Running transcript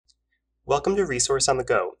Welcome to Resource on the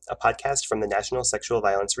Go, a podcast from the National Sexual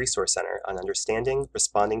Violence Resource Center on understanding,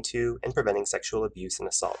 responding to, and preventing sexual abuse and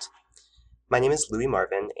assault. My name is Louis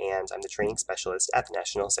Marvin, and I'm the training specialist at the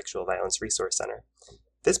National Sexual Violence Resource Center.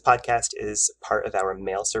 This podcast is part of our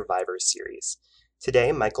Male Survivors series.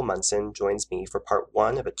 Today, Michael Munson joins me for part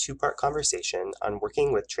one of a two-part conversation on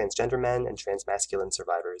working with transgender men and transmasculine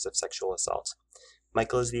survivors of sexual assault.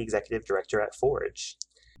 Michael is the executive director at Forge.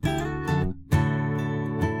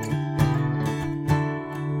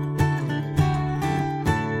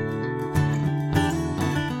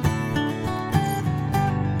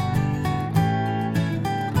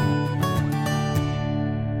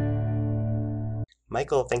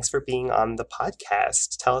 Michael, thanks for being on the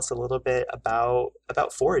podcast. Tell us a little bit about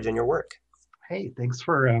Forge and your work. Hey, thanks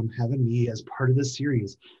for having me as part of this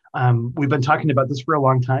series. We've been talking about this for a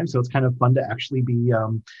long time, so it's kind of fun to actually be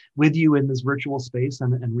with you in this virtual space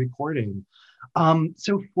and recording.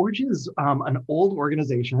 So Forge is an old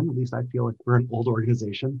organization, at least I feel like we're an old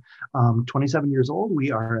organization, 27 years old.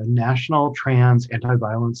 We are a national trans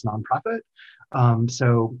anti-violence nonprofit.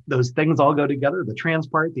 So those things all go together, the trans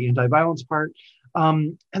part, the anti-violence part.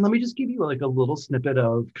 And let me just give you like a little snippet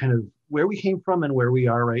of kind of where we came from and where we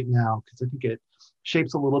are right now, because I think it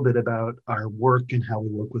shapes a little bit about our work and how we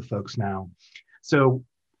work with folks now. So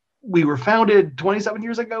we were founded 27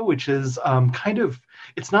 years ago, which is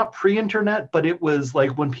it's not pre-internet, but it was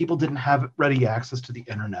like when people didn't have ready access to the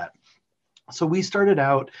internet. So we started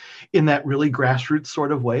out in that really grassroots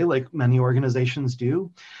sort of way, like many organizations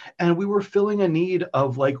do. And we were filling a need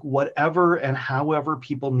of like whatever and however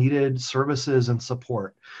people needed services and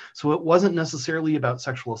support. So it wasn't necessarily about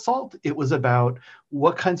sexual assault. It was about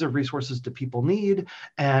what kinds of resources do people need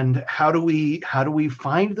and how do we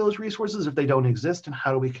find those resources if they don't exist, and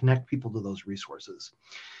how do we connect people to those resources.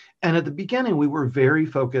 And at the beginning, we were very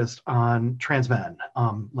focused on trans men.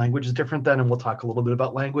 Language is different then, and we'll talk a little bit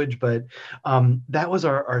about language, but that was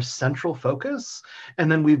our central focus.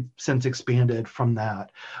 And then we've since expanded from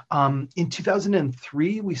that. In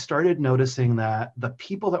 2003, we started noticing that the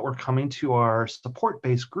people that were coming to our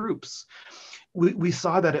support-based groups, we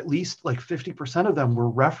saw that at least like 50% of them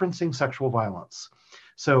were referencing sexual violence.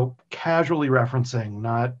 So casually referencing,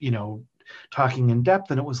 not, talking in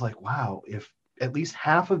depth. And it was like, wow, if at least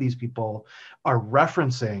half of these people are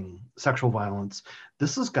referencing sexual violence,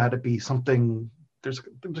 this has got to be something, there's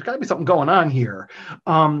got to be something going on here.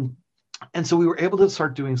 And so we were able to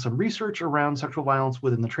start doing some research around sexual violence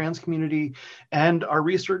within the trans community, and our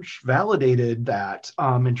research validated that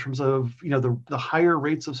in terms of the higher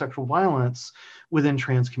rates of sexual violence within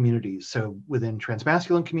trans communities. So within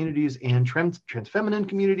transmasculine communities and trans feminine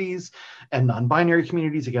communities and non-binary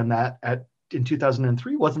communities. Again, that in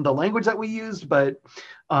 2003 wasn't the language that we used, but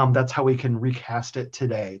that's how we can recast it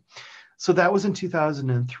today. So that was in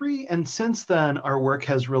 2003. And since then, our work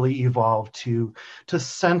has really evolved to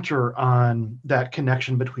center on that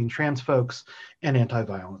connection between trans folks and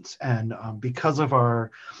anti-violence. And because of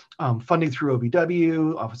our funding through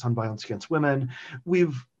OVW, Office on Violence Against Women,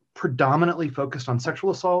 we've predominantly focused on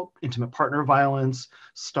sexual assault, intimate partner violence,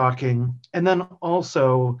 stalking, and then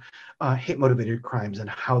also hate-motivated crimes and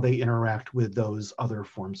how they interact with those other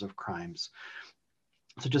forms of crimes.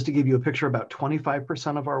 So just to give you a picture, about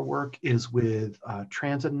 25% of our work is with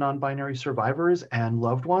trans and non-binary survivors and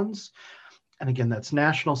loved ones. And again, that's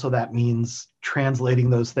national, so that means translating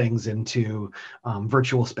those things into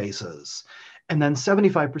virtual spaces. And then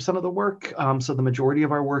 75% of the work, so the majority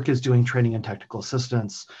of our work is doing training and technical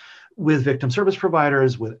assistance with victim service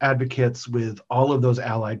providers, with advocates, with all of those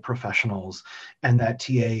allied professionals. And that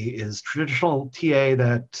TA is traditional TA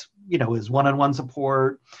that is one-on-one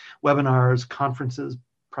support, webinars, conferences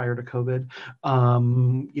prior to COVID,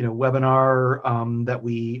 webinar that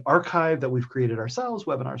we archive, that we've created ourselves,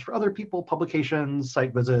 webinars for other people, publications,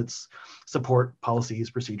 site visits, support, policies,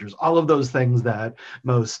 procedures, all of those things that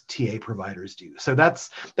most TA providers do. So that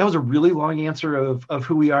was a really long answer of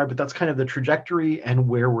who we are, but that's kind of the trajectory and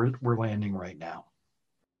where we're landing right now.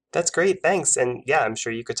 That's great, thanks. And yeah, I'm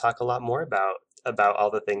sure you could talk a lot more about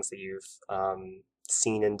all the things that you've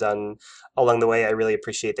seen and done along the way. I really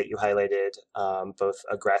appreciate that you highlighted both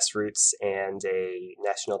a grassroots and a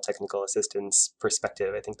national technical assistance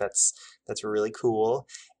perspective. I think that's really cool.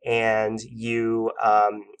 And you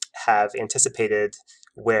have anticipated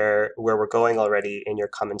where we're going already in your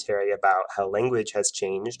commentary about how language has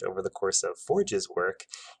changed over the course of Forge's work.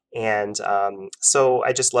 And so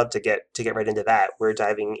I just love to get right into that. We're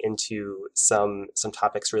diving into some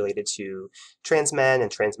topics related to trans men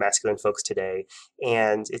and trans masculine folks today.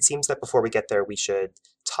 And it seems that before we get there, we should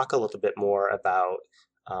talk a little bit more about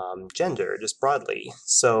gender, just broadly.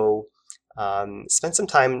 So spend some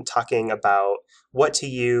time talking about what to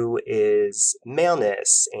you is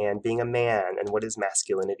maleness and being a man, and what is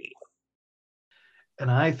masculinity. And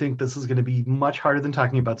I think this is going to be much harder than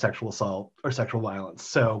talking about sexual assault or sexual violence.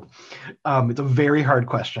 So it's a very hard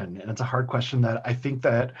question. And it's a hard question that I think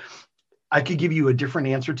that I could give you a different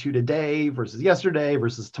answer to today versus yesterday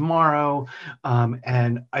versus tomorrow.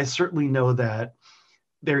 And I certainly know that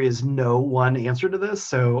there is no one answer to this.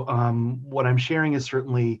 So what I'm sharing is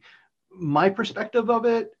certainly my perspective of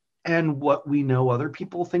it and what we know other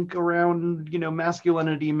people think around,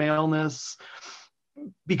 masculinity, maleness,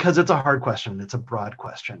 because it's a hard question. It's a broad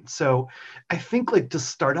question. So I think like to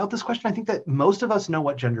start out this question, I think that most of us know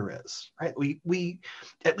what gender is, right? We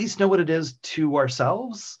at least know what it is to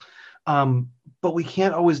ourselves. But we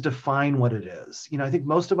can't always define what it is. I think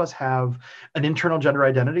most of us have an internal gender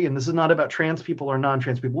identity, and this is not about trans people or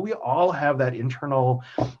non-trans people. We all have that internal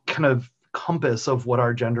kind of compass of what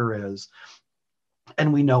our gender is,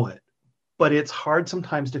 and we know it. But it's hard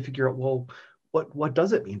sometimes to figure out, well, what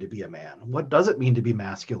does it mean to be a man? What does it mean to be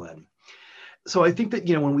masculine? So I think that,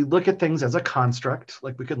 when we look at things as a construct,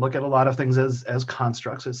 like we could look at a lot of things as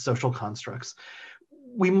constructs, as social constructs,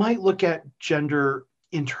 we might look at gender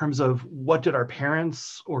in terms of what did our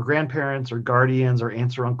parents or grandparents or guardians or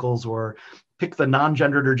aunts or uncles, or pick the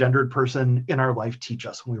non-gendered or gendered person in our life, teach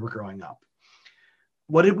us when we were growing up.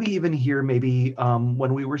 What did we even hear maybe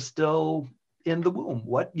when we were still in the womb?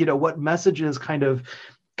 What messages kind of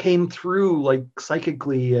came through like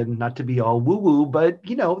psychically, and not to be all woo woo, but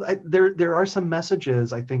there are some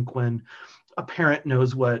messages, I think, when a parent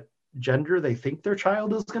knows what gender they think their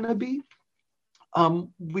child is going to be.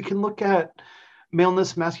 We can look at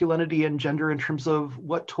maleness, masculinity, and gender in terms of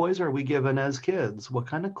what toys are we given as kids? What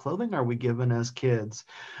kind of clothing are we given as kids?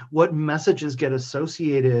 What messages get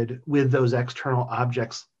associated with those external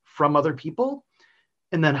objects from other people?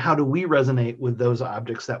 And then how do we resonate with those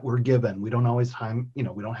objects that we're given? We don't always we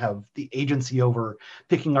don't have the agency over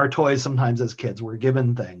picking our toys sometimes as kids. We're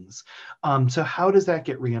given things. So how does that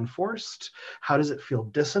get reinforced? How does it feel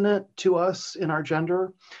dissonant to us in our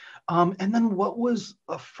gender? And then what was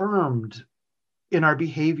affirmed in our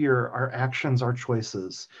behavior, our actions, our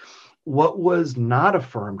choices? What was not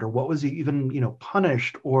affirmed, or what was even,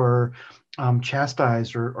 punished or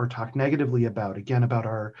chastised or talked negatively about, again, about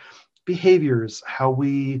our behaviors, how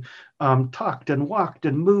we talked and walked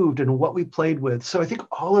and moved and what we played with. So I think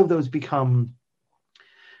all of those become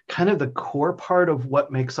kind of the core part of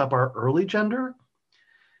what makes up our early gender.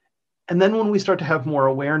 And then when we start to have more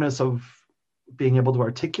awareness of being able to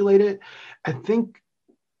articulate it, I think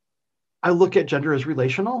I look at gender as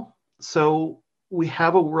relational. So we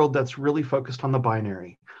have a world that's really focused on the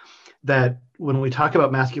binary, that when we talk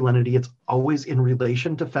about masculinity, it's always in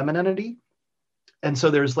relation to femininity. And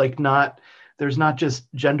so there's not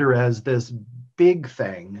just gender as this big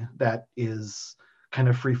thing that is kind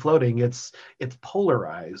of free floating. It's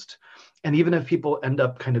polarized. And even if people end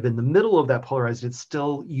up kind of in the middle of that polarized, it's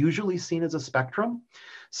still usually seen as a spectrum.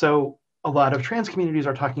 So a lot of trans communities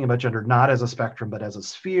are talking about gender not as a spectrum, but as a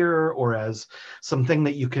sphere, or as something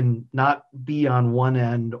that you can not be on one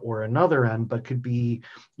end or another end, but could be,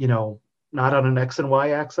 not on an X and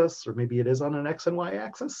Y axis, or maybe it is on an X and Y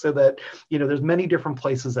axis, so that, there's many different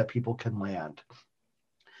places that people can land.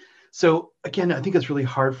 So again, I think it's really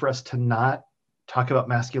hard for us to not talk about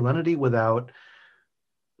masculinity without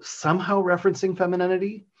somehow referencing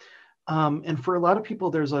femininity. And for a lot of people,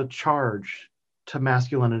 there's a charge to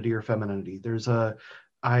masculinity or femininity. There's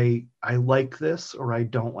I like this, or I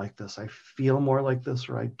don't like this. I feel more like this,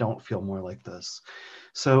 or I don't feel more like this.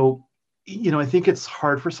 So, I think it's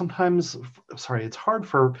hard for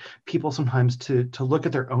people sometimes to look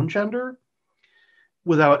at their own gender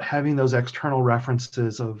without having those external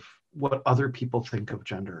references of what other people think of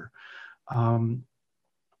gender. So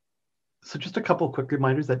just a couple of quick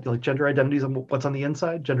reminders that like gender identity is what's on the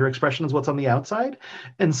inside, gender expression is what's on the outside.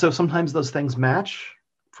 And so sometimes those things match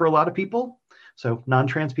for a lot of people. So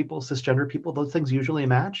non-trans people, cisgender people, those things usually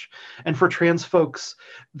match. And for trans folks,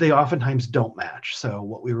 they oftentimes don't match. So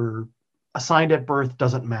what we were assigned at birth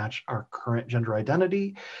doesn't match our current gender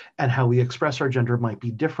identity, and how we express our gender might be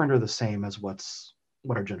different or the same as what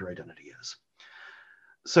our gender identity is.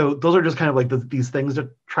 So those are just kind of like these things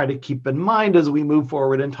to try to keep in mind as we move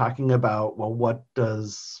forward in talking about, well, what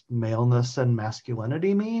does maleness and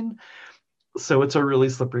masculinity mean? So it's a really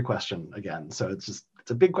slippery question again. So it's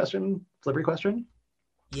a big question, slippery question.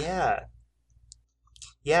 Yeah,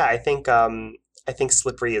 yeah. I think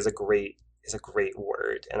slippery is a great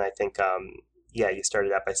word, and I think yeah, you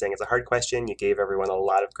started out by saying it's a hard question. You gave everyone a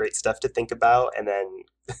lot of great stuff to think about, and then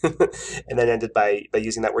and then ended by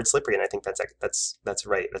using that word slippery. And I think that's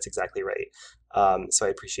right. That's exactly right. So I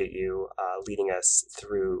appreciate you leading us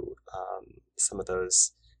through some of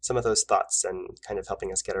those thoughts and kind of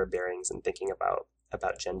helping us get our bearings and thinking about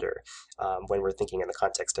gender when we're thinking in the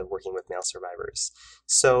context of working with male survivors.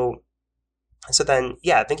 So so then,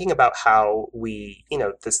 yeah, thinking about how we,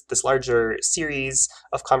 this larger series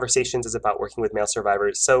of conversations is about working with male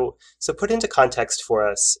survivors. So put into context for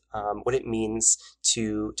us what it means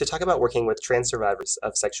to talk about working with trans survivors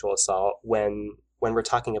of sexual assault when we're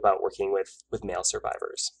talking about working with male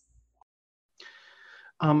survivors.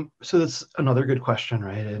 So that's another good question,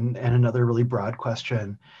 right? And another really broad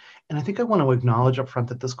question. And I think I want to acknowledge up front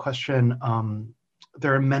that this question,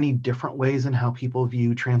 there are many different ways in how people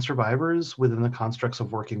view trans survivors within the constructs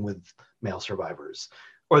of working with male survivors,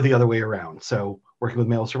 or the other way around. So working with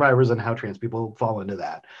male survivors and how trans people fall into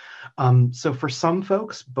that. So for some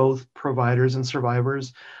folks, both providers and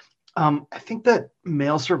survivors, I think that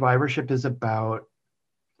male survivorship is about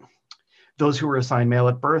those who were assigned male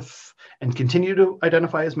at birth and continue to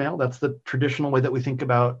identify as male. That's the traditional way that we think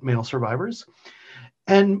about male survivors.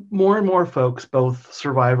 And more folks, both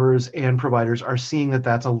survivors and providers, are seeing that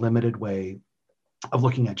that's a limited way of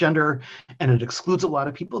looking at gender, and it excludes a lot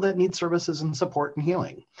of people that need services and support and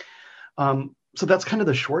healing. So that's kind of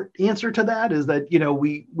the short answer to that, is that,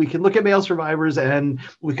 we can look at male survivors and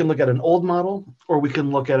we can look at an old model, or we can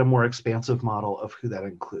look at a more expansive model of who that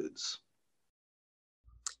includes.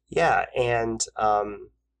 Yeah, and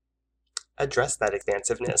address that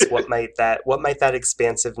expansiveness. What might that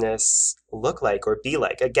expansiveness look like or be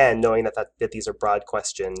like? Again, knowing that these are broad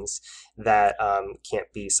questions that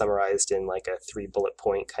can't be summarized in like a 3 bullet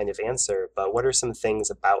point kind of answer. But what are some things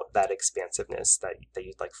about that expansiveness that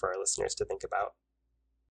you'd like for our listeners to think about?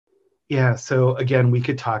 Yeah, so again, we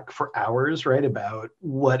could talk for hours, right, about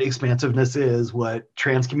what expansiveness is, what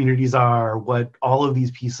trans communities are, what all of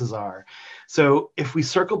these pieces are. So if we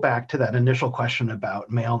circle back to that initial question about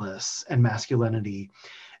maleness and masculinity,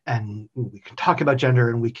 and we can talk about gender,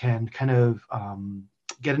 and we can kind of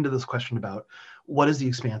get into this question about what is the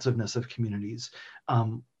expansiveness of communities.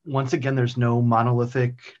 Once again, there's no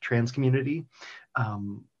monolithic trans community.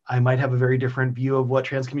 I might have a very different view of what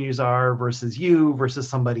trans communities are versus you versus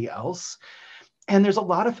somebody else. And there's a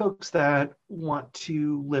lot of folks that want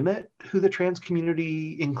to limit who the trans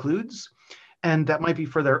community includes. And that might be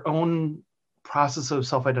for their own process of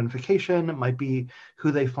self-identification. It might be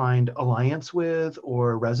who they find alliance with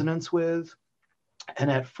or resonance with.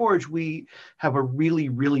 And at Forge, we have a really,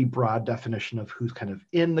 really broad definition of who's kind of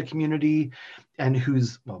in the community and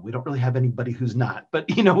who's, well, we don't really have anybody who's not, but,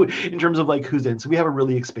 in terms of like who's in. So we have a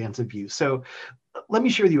really expansive view. So let me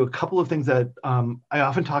share with you a couple of things that I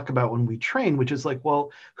often talk about when we train, which is like,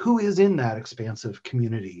 well, who is in that expansive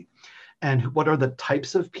community? And what are the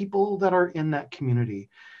types of people that are in that community?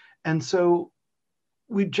 And so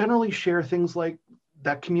we generally share things like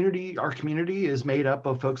that community, our community is made up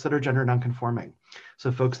of folks that are gender nonconforming.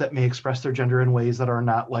 So folks that may express their gender in ways that are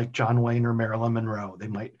not like John Wayne or Marilyn Monroe. They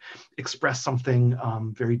might express something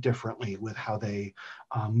very differently with how they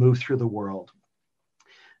move through the world.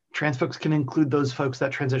 Trans folks can include those folks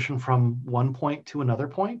that transition from one point to another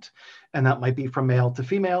point, and that might be from male to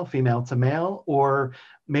female, female to male, or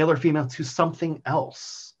male or female to something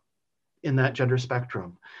else in that gender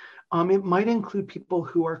spectrum. It might include people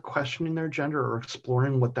who are questioning their gender or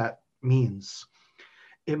exploring what that means.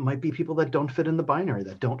 It might be people that don't fit in the binary,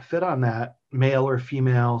 that don't fit on that male or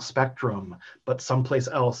female spectrum, but someplace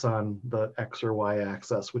else on the X or Y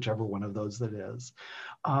axis, whichever one of those that is.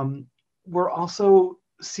 We're also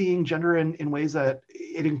seeing gender in ways that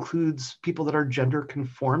it includes people that are gender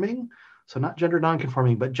conforming. So not gender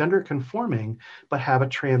non-conforming, but gender conforming, but have a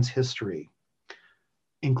trans history.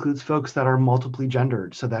 Includes folks that are multiply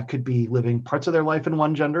gendered. So that could be living parts of their life in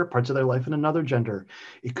one gender, parts of their life in another gender.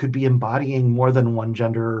 It could be embodying more than one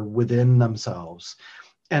gender within themselves.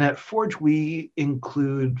 And at Forge, we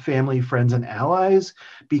include family, friends, and allies,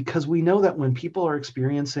 because we know that when people are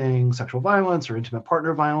experiencing sexual violence or intimate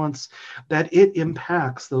partner violence, that it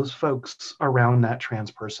impacts those folks around that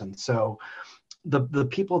trans person. So the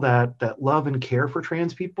people that love and care for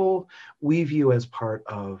trans people, we view as part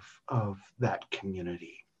of that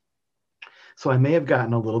community. So I may have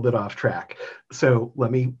gotten a little bit off track. So let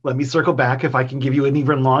me circle back if I can give you an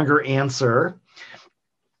even longer answer.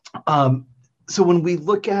 So when we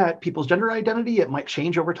look at people's gender identity, it might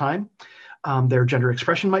change over time. Their gender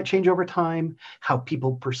expression might change over time. How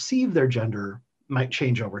people perceive their gender might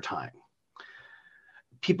change over time.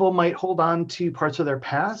 people might hold on to parts of their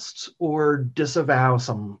past or disavow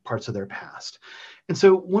some parts of their past. And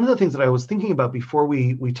so one of the things that I was thinking about before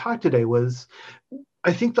we talked today was,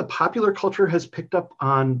 I think the popular culture has picked up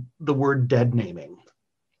on the word dead naming.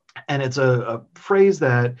 And it's a phrase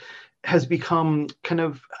that has become kind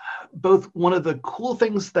of both one of the cool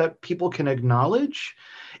things that people can acknowledge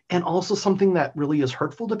and also something that really is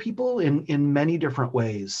hurtful to people in many different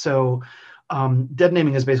ways. So dead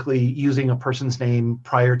naming is basically using a person's name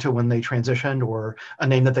prior to when they transitioned or a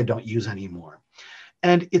name that they don't use anymore.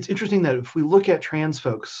 And it's interesting that if we look at trans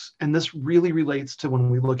folks, and this really relates to when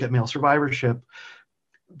we look at male survivorship,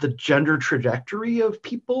 the gender trajectory of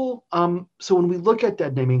people. So when we look at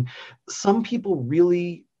dead naming, some people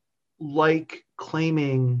really like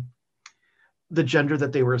claiming the gender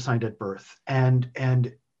that they were assigned at birth and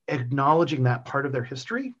acknowledging that part of their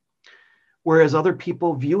history, whereas other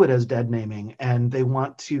people view it as dead naming and they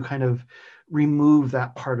want to kind of remove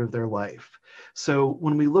that part of their life. So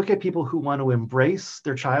when we look at people who want to embrace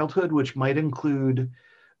their childhood, which might include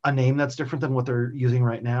a name that's different than what they're using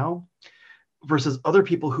right now, versus other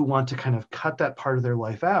people who want to kind of cut that part of their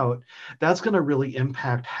life out, that's going to really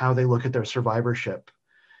impact how they look at their survivorship,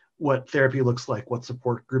 what therapy looks like, what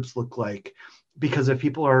support groups look like. Because if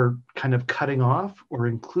people are kind of cutting off or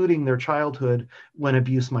including their childhood when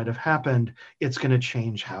abuse might have happened, it's going to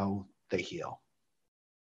change how they heal.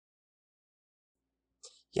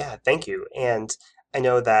 Yeah, thank you. And I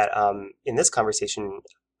know that in this conversation,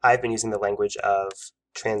 I've been using the language of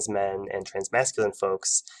trans men and trans masculine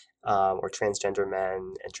folks, or transgender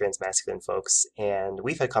men and trans masculine folks, and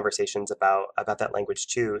we've had conversations about that language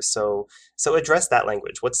too. So address that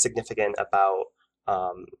language. What's significant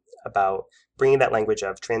um, about bringing that language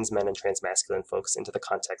of trans men and trans masculine folks into the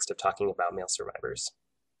context of talking about male survivors?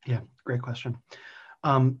 Yeah, great question.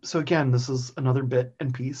 So again, this is another bit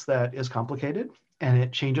and piece that is complicated and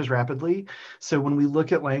it changes rapidly. So when we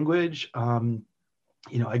look at language,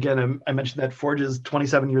 again, I mentioned that Forge is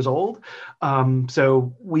 27 years old.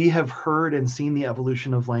 So we have heard and seen the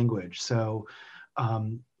evolution of language. So,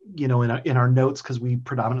 in our notes, because we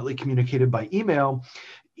predominantly communicated by email,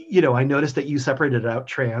 I noticed that you separated out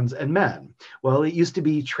trans and men. Well, it used to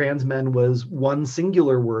be trans men was one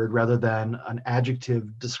singular word rather than an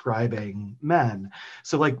adjective describing men.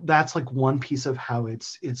 So that's one piece of how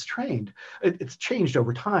it's trained. It's changed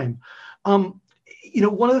over time.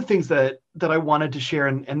 One of the things that I wanted to share,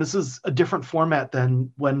 and this is a different format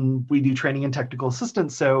than when we do training and technical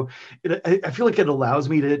assistance. So I feel like it allows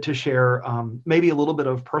me to share maybe a little bit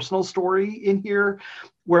of personal story in here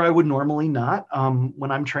where I would normally not.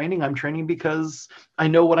 When I'm training because I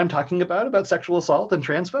know what I'm talking about sexual assault and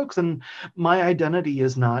trans folks, and my identity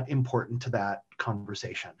is not important to that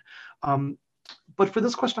conversation. But for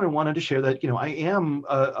this question, I wanted to share that, I am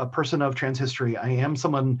a person of trans history. I am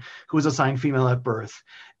someone who was assigned female at birth.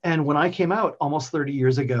 And when I came out almost 30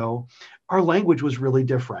 years ago, our language was really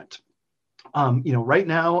different. Right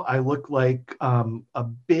now I look like a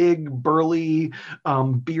big, burly,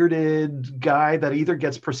 bearded guy that either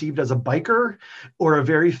gets perceived as a biker or a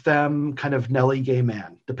very femme kind of Nelly gay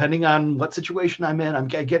man. Depending on what situation I'm in,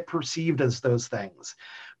 I get perceived as those things.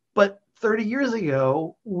 But 30 years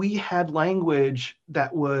ago, we had language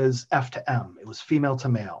that was F to M. It was female to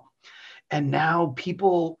male. And now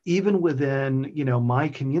people, even within, my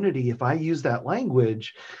community, if I use that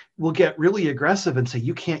language, will get really aggressive and say,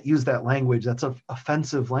 you can't use that language. That's an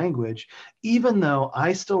offensive language, even though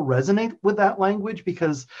I still resonate with that language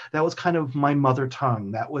because that was kind of my mother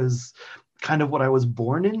tongue. That was kind of what I was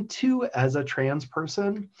born into as a trans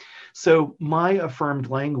person. So my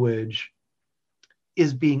affirmed language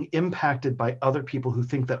is being impacted by other people who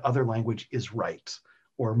think that other language is right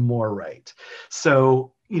or more right.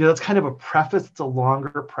 So, that's kind of a preface. It's a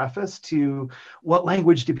longer preface to what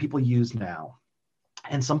language do people use now?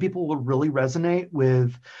 And some people will really resonate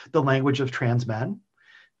with the language of trans men,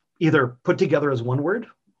 either put together as one word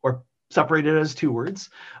or separated as two words.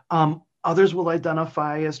 Others will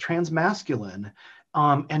identify as trans masculine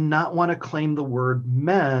and not want to claim the word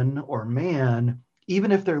men or man,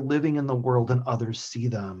 even if they're living in the world and others see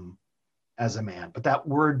them as a man, but that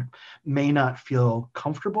word may not feel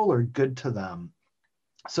comfortable or good to them.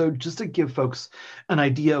 So just to give folks an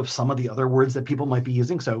idea of some of the other words that people might be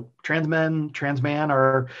using. So trans men, trans man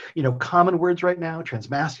are, common words right now. Trans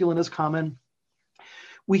masculine is common.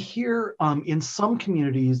 We hear in some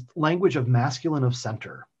communities language of masculine of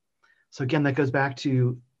center. So again, that goes back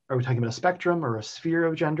to, are we talking about a spectrum or a sphere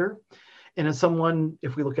of gender? And as someone,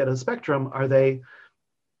 if we look at a spectrum, are they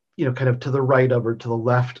kind of to the right of or to the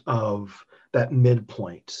left of that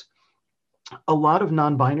midpoint? A lot of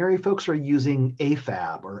non-binary folks are using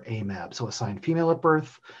AFAB or AMAB, so assigned female at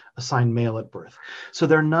birth, assigned male at birth. So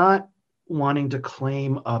they're not wanting to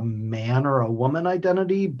claim a man or a woman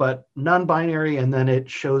identity, but non-binary, and then it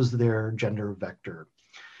shows their gender vector.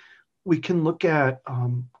 We can look at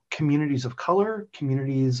communities of color,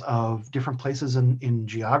 communities of different places in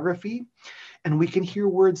geography, and we can hear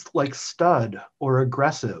words like stud or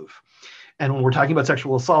aggressive. And when we're talking about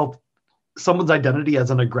sexual assault, someone's identity as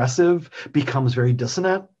an aggressive becomes very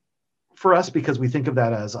dissonant for us because we think of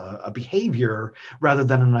that as a behavior rather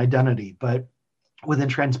than an identity. But within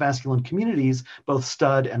transmasculine communities, both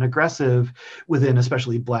stud and aggressive, within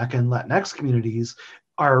especially Black and Latinx communities,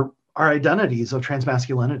 are identities of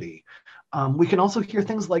transmasculinity. We can also hear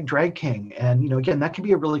things like drag king, and again, that can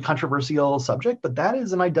be a really controversial subject, but that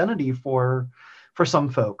is an identity for some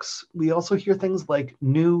folks. We also hear things like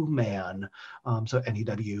new man, so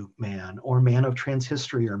NEW man, or man of trans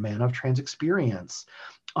history, or man of trans experience,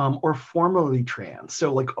 or formerly trans.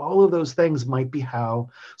 So like all of those things might be how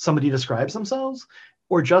somebody describes themselves,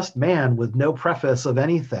 or just man with no preface of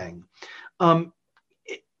anything.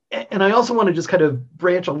 And I also want to just kind of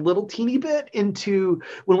branch a little teeny bit into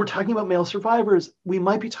when we're talking about male survivors, we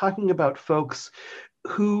might be talking about folks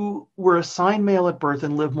who were assigned male at birth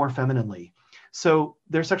and live more femininely. So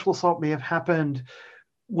their sexual assault may have happened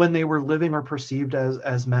when they were living or perceived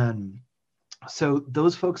as men. So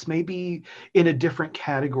those folks may be in a different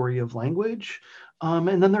category of language.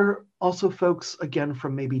 And then there are also folks, again,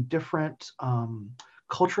 from maybe different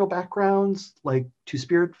cultural backgrounds, like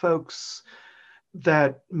Two-Spirit folks,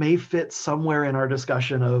 that may fit somewhere in our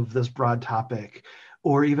discussion of this broad topic,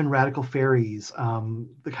 or even radical fairies,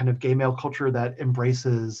 the kind of gay male culture that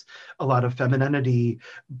embraces a lot of femininity,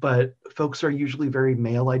 but folks are usually very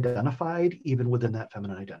male identified, even within that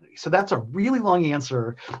feminine identity. So that's a really long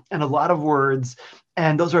answer and a lot of words,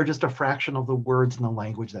 and those are just a fraction of the words in the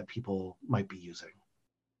language that people might be using.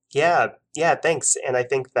 Yeah, yeah, thanks. And I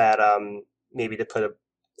think that maybe to put a,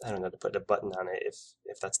 I don't know, to put a button on it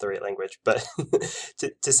if that's the right language, but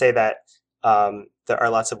to say that there are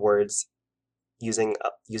lots of words using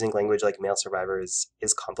language like male survivors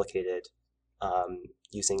is complicated.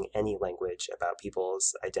 Using any language about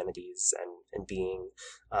people's identities and being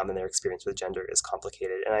and their experience with gender is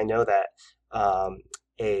complicated. And I know that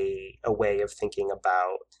a way of thinking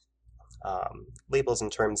about labels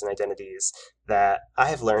and terms and identities that I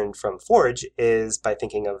have learned from Forge is by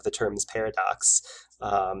thinking of the terms paradox,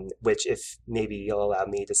 which if maybe you'll allow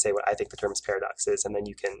me to say what I think the terms paradox is, and then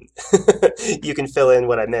you can you can fill in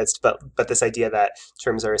what I missed. But this idea that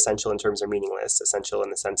terms are essential and terms are meaningless, essential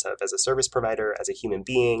in the sense of as a service provider, as a human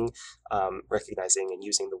being, recognizing and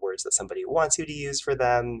using the words that somebody wants you to use for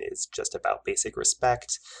them is just about basic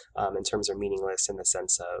respect. And terms are meaningless in the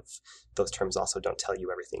sense of those terms also don't tell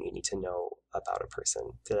you everything you need to know about a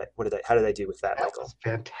person. How did I do with that, That Michael? was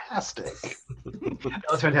fantastic.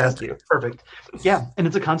 That was Thank fantastic. you. Perfect. Yeah, and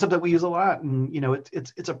it's a concept that we use a lot, and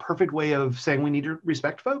it's a perfect way of saying we need to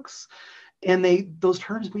respect folks, and those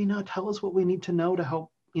terms may not tell us what we need to know to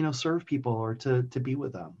help serve people or to be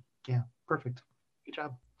with them. Yeah, perfect. Good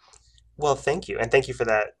job. Well, thank you, and thank you for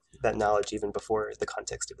that knowledge even before the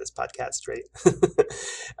context of this podcast, right?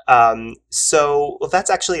 Well, that's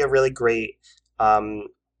actually a really great um,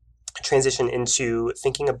 transition into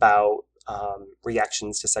thinking about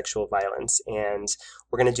reactions to sexual violence. And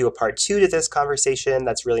we're going to do a part two to this conversation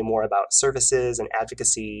that's really more about services and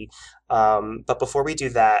advocacy. But before we do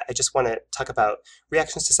that, I just want to talk about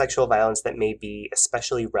reactions to sexual violence that may be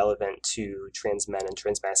especially relevant to trans men and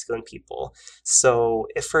transmasculine people. So,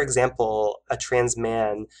 if, for example, a trans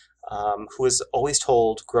man who was always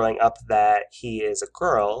told growing up that he is a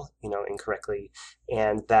girl, incorrectly,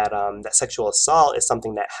 and that that sexual assault is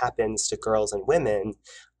something that happens to girls and women.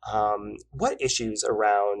 What issues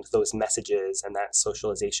around those messages and that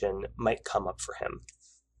socialization might come up for him?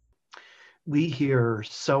 We hear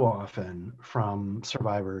so often from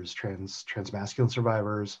survivors, transmasculine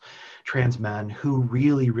survivors, trans men who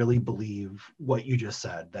really, really believe what you just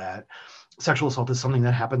said, that sexual assault is something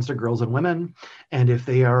that happens to girls and women, and if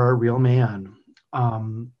they are a real man,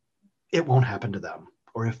 it won't happen to them.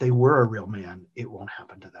 Or if they were a real man, it won't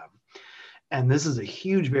happen to them. And this is a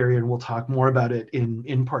huge barrier, and we'll talk more about it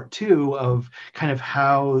in part two of kind of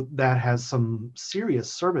how that has some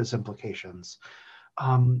serious service implications.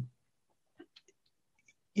 Um,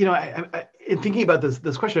 in thinking about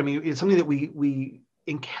this question, I mean, it's something that we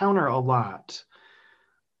encounter a lot.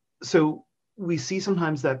 So we see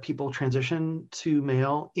sometimes that people transition to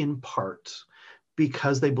male in part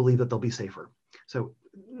because they believe that they'll be safer. So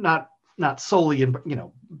not solely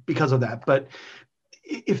because of that, but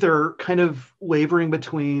if they're kind of wavering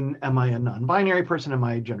between, am I a non-binary person, am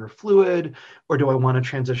I gender fluid, or do I want to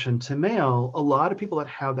transition to male, a lot of people that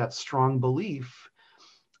have that strong belief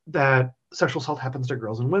that sexual assault happens to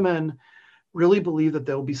girls and women really believe that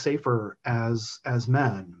they'll be safer as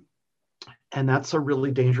men. And that's a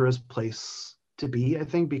really dangerous place to be, I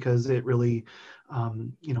think, because it really,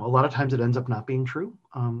 a lot of times it ends up not being true.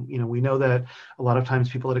 We know that a lot of times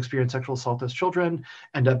people that experience sexual assault as children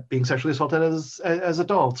end up being sexually assaulted as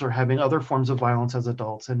adults, or having other forms of violence as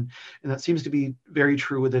adults, and that seems to be very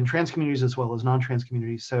true within trans communities as well as non-trans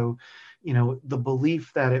communities. So, the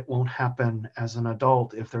belief that it won't happen as an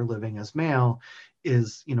adult if they're living as male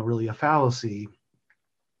is, really a fallacy.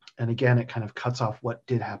 And again, it kind of cuts off what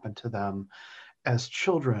did happen to them as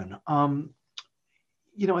children.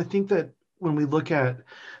 I think that when we look at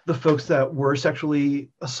the folks that were sexually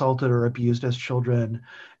assaulted or abused as children,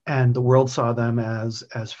 and the world saw them as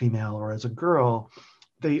female or as a girl,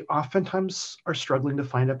 they oftentimes are struggling to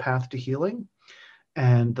find a path to healing.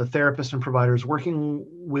 And the therapists and providers working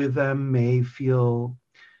with them may feel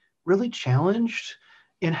really challenged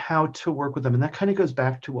in how to work with them. And that kind of goes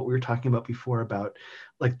back to what we were talking about before about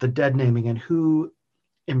like the dead naming and who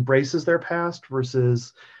embraces their past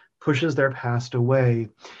versus pushes their past away.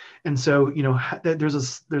 And so,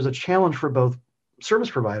 there's a challenge for both service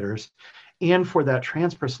providers and for that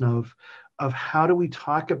trans person of how do we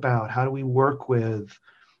talk about, how do we work with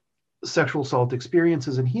sexual assault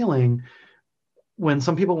experiences and healing when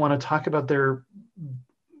some people want to talk about their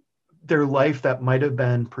life that might have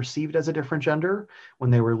been perceived as a different gender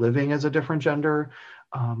when they were living as a different gender,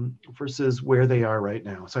 versus where they are right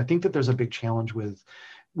now. So I think that there's a big challenge with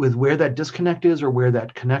where that disconnect is or where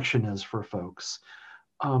that connection is for folks.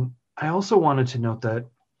 I also wanted to note that,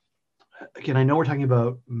 again, I know we're talking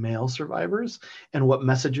about male survivors and what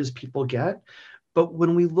messages people get, but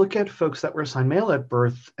when we look at folks that were assigned male at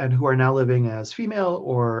birth and who are now living as female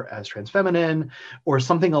or as trans feminine or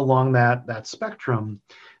something along that spectrum,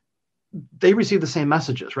 they receive the same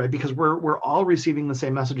messages, right? Because we're all receiving the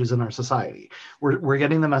same messages in our society. We're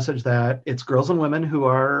getting the message that it's girls and women who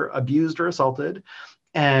are abused or assaulted,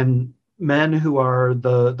 and men who are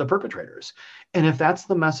the perpetrators. And if that's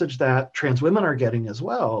the message that trans women are getting as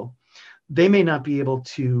well, they may not be able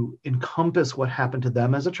to encompass what happened to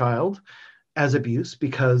them as a child as abuse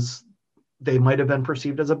because they might have been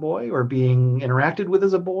perceived as a boy or being interacted with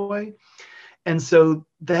as a boy. And so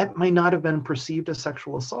that might not have been perceived as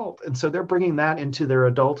sexual assault. And so they're bringing that into their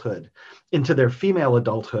adulthood, into their female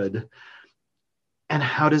adulthood. And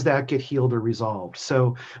how does that get healed or resolved?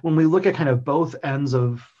 So when we look at kind of both ends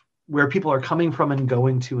of where people are coming from and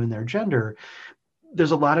going to in their gender,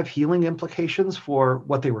 there's a lot of healing implications for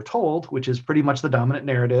what they were told, which is pretty much the dominant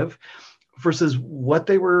narrative, versus what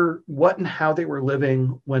and how they were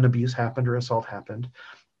living when abuse happened or assault happened,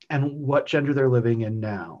 and what gender they're living in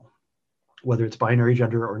now, whether it's binary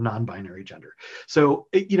gender or non-binary gender. So,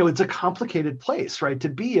 it's a complicated place, right, to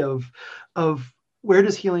be of where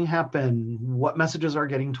does healing happen? What messages are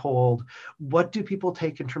getting told? What do people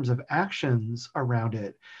take in terms of actions around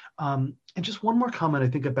it? And just one more comment, I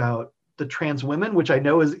think, about the trans women, which I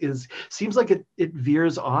know is seems like it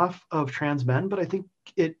veers off of trans men, but I think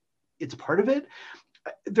it's part of it.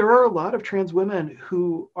 There are a lot of trans women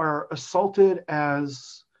who are assaulted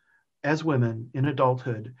as women in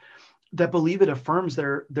adulthood that believe it affirms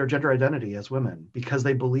their gender identity as women because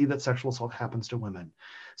they believe that sexual assault happens to women.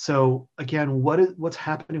 So again, what's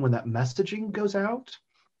happening when that messaging goes out,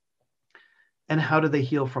 and how do they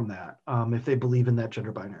heal from that if they believe in that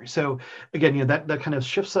gender binary? So again, that kind of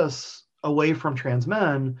shifts us away from trans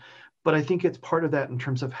men, but I think it's part of that in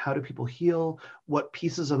terms of how do people heal, what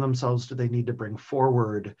pieces of themselves do they need to bring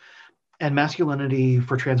forward, and masculinity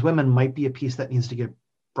for trans women might be a piece that needs to get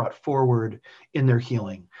brought forward in their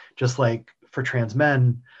healing, just like for trans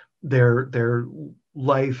men, their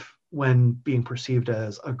life when being perceived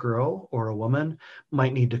as a girl or a woman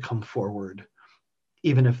might need to come forward,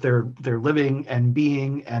 even if they're living and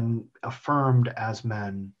being and affirmed as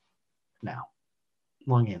men now.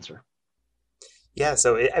 Long answer. Yeah,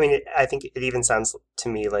 so I think it even sounds to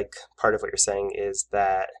me like part of what you're saying is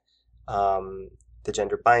that um, the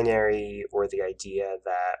gender binary or the idea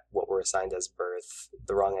that what we're assigned as birth,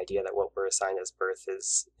 the wrong idea that what we're assigned as birth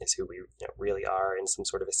is who we really are in some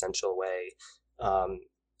sort of essential way, um,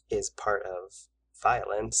 is part of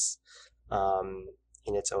violence um,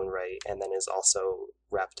 in its own right, and then is also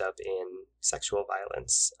wrapped up in sexual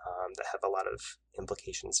violence that have a lot of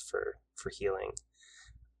implications for healing.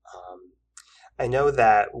 Um, I know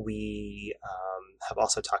that we have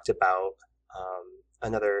also talked about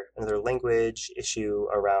another language issue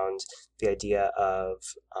around the idea of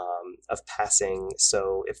passing.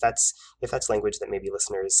 So if that's language that maybe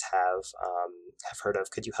listeners have heard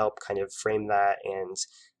of, could you help kind of frame that and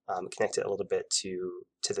connect it a little bit to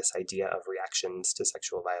this idea of reactions to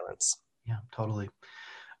sexual violence? Yeah, totally.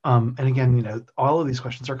 And again, all of these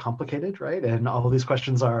questions are complicated, right? And all of these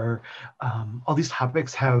questions are, all these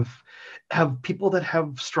topics have people that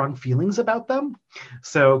have strong feelings about them.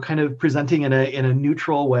 So kind of presenting in a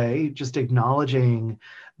neutral way, just acknowledging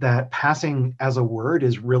that passing as a word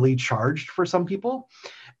is really charged for some people,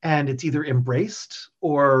 and it's either embraced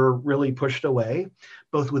or really pushed away,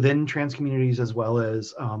 both within trans communities as well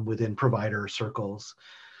as within provider circles.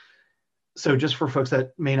 So just for folks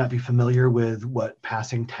that may not be familiar with what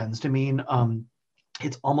passing tends to mean,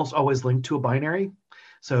 it's almost always linked to a binary.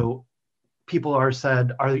 So people are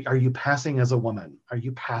said, are you passing as a woman? Are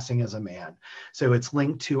you passing as a man? So it's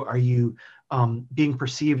linked to, are you being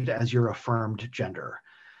perceived as your affirmed gender?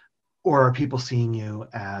 Or are people seeing you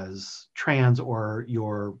as trans or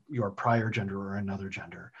your prior gender or another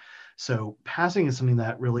gender? So passing is something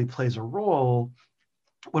that really plays a role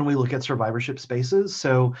when we look at survivorship spaces.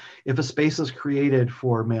 So if a space is created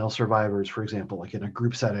for male survivors, for example, like in a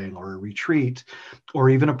group setting or a retreat, or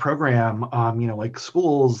even a program, like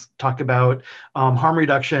schools talk about harm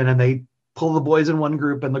reduction and they pull the boys in one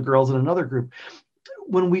group and the girls in another group.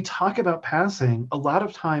 When we talk about passing, a lot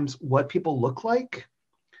of times what people look like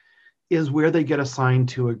is where they get assigned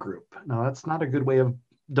to a group. Now, that's not a good way of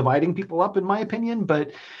dividing people up, in my opinion,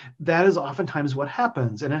 but that is oftentimes what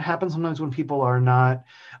happens. And it happens sometimes when people are not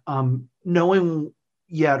knowing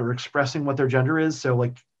yet or expressing what their gender is. So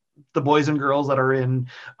like the boys and girls that are in,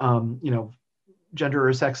 gender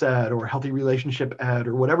or sex ed or healthy relationship ed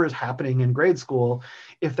or whatever is happening in grade school,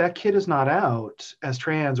 if that kid is not out as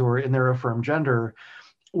trans or in their affirmed gender,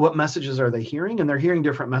 what messages are they hearing? And they're hearing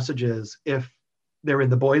different messages if they're in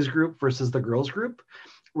the boys group versus the girls group,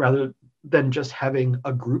 rather than just having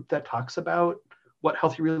a group that talks about what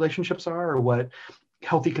healthy relationships are or what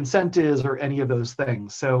healthy consent is or any of those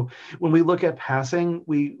things. So when we look at passing,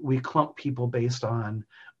 we clump people based on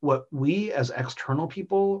what we as external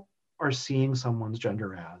people are seeing someone's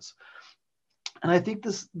gender as. And I think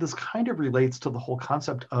this kind of relates to the whole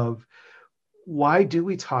concept of, why do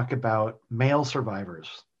we talk about male survivors?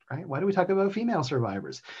 Right? Why do we talk about female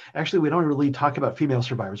survivors? Actually, we don't really talk about female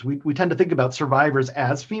survivors. We tend to think about survivors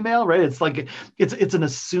as female, right? It's like it's an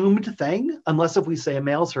assumed thing, unless if we say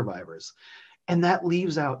male survivors. And that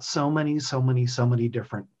leaves out so many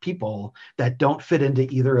different people that don't fit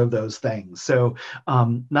into either of those things. So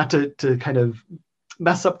not to kind of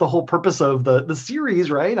mess up the whole purpose of the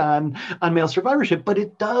series, right, on male survivorship, but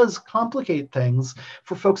it does complicate things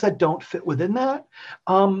for folks that don't fit within that.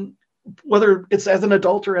 Whether it's as an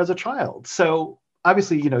adult or as a child. So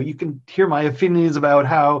obviously, you can hear my opinions about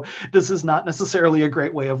how this is not necessarily a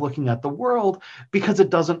great way of looking at the world, because it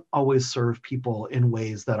doesn't always serve people in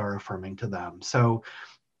ways that are affirming to them. So,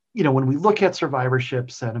 when we look at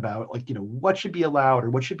survivorships and about what should be allowed or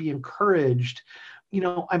what should be encouraged,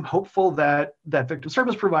 I'm hopeful that victim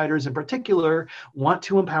service providers in particular want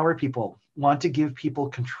to empower people, want to give people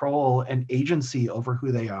control and agency over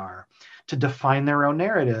who they are, to define their own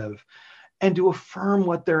narrative, and to affirm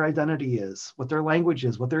what their identity is, what their language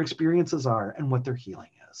is, what their experiences are, and what their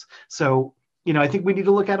healing is. So, I think we need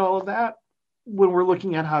to look at all of that when we're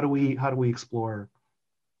looking at how do we explore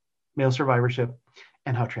male survivorship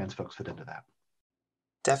and how trans folks fit into that.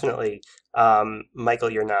 Definitely. Michael,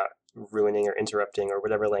 you're not ruining or interrupting or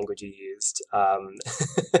whatever language you used.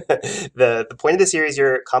 The point of the series,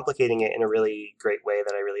 you're complicating it in a really great way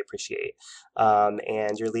that I really appreciate.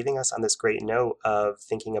 And you're leaving us on this great note of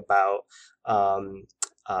thinking about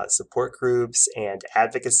support groups and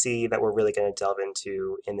advocacy that we're really going to delve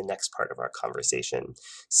into in the next part of our conversation.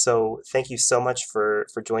 So thank you so much for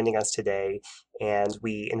joining us today. And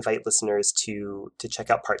we invite listeners to check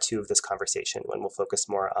out part 2 of this conversation, when we'll focus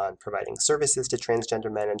more on providing services to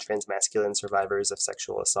transgender men and transmasculine survivors of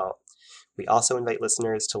sexual assault. We also invite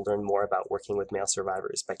listeners to learn more about working with male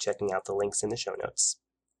survivors by checking out the links in the show notes.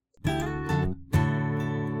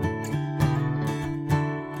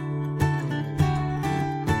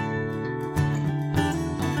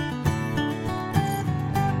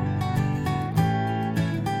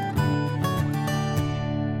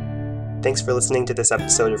 Thanks for listening to this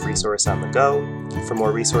episode of Resource on the Go. For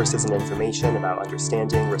more resources and information about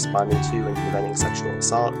understanding, responding to, and preventing sexual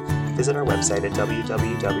assault, visit our website at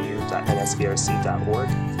www.nsvrc.org.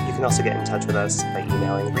 You can also get in touch with us by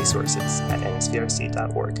emailing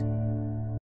resources@nsvrc.org.